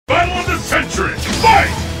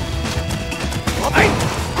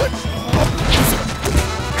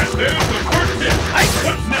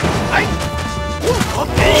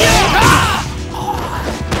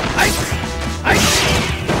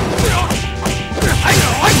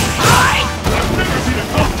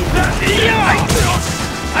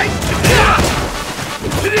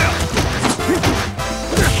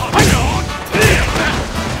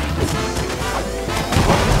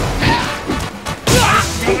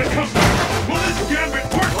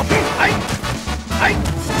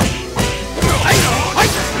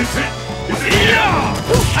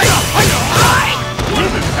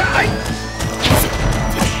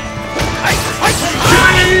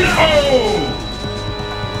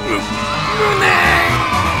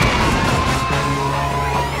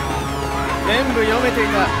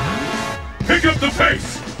the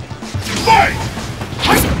pace! Fight!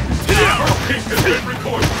 Our peak has been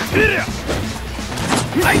recorded!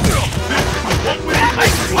 This is the one-way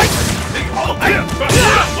race! The ultimate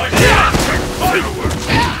battle like electric fireworks!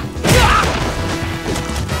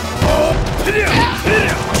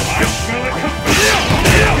 I smell it coming!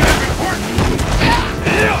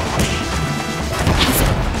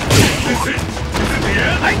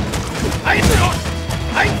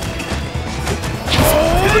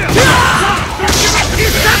 Is it the end?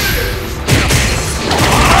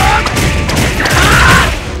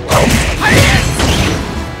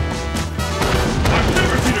 I've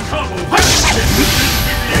never seen a combo like this.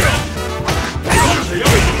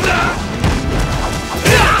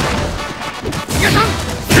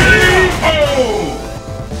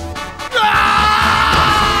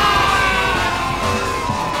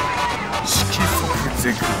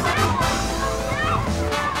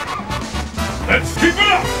 Let's keep it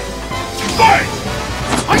up! Fight!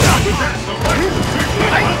 That's the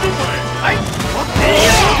right underway!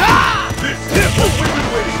 This is what we've been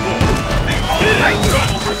waiting for! The ultimate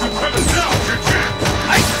battle for supremacy! Now's your chance!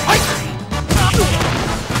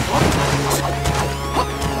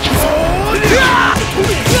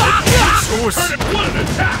 Turn it one and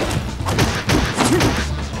attack!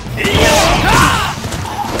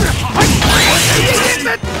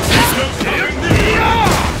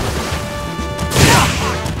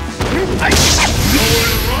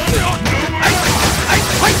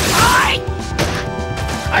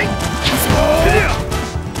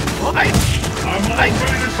 I'm not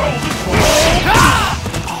ready to call this one.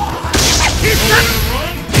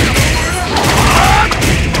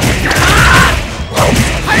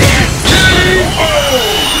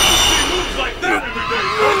 Moves like that every day.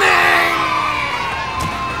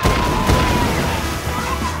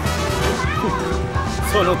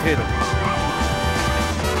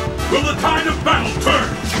 Will the tide of battle turn?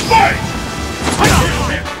 Fight!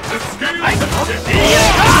 The scales have tipped.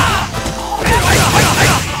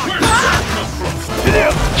 Where's that come from?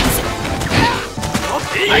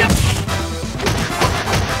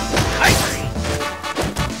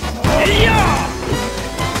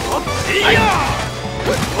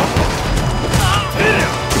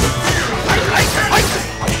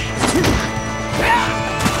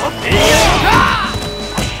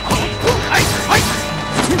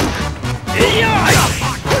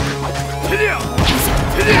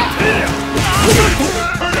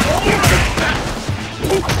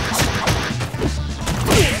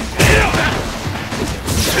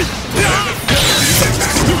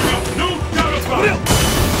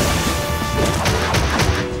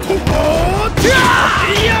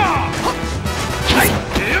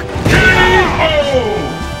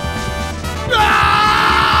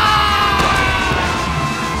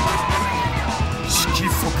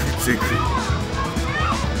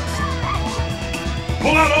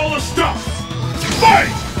 Pull out all the stops! Fight!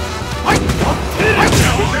 The fight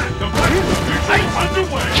is officially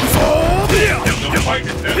underway! The fight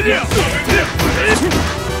is now starting!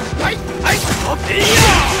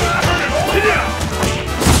 Turn it all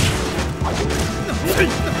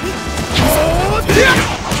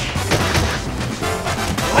around!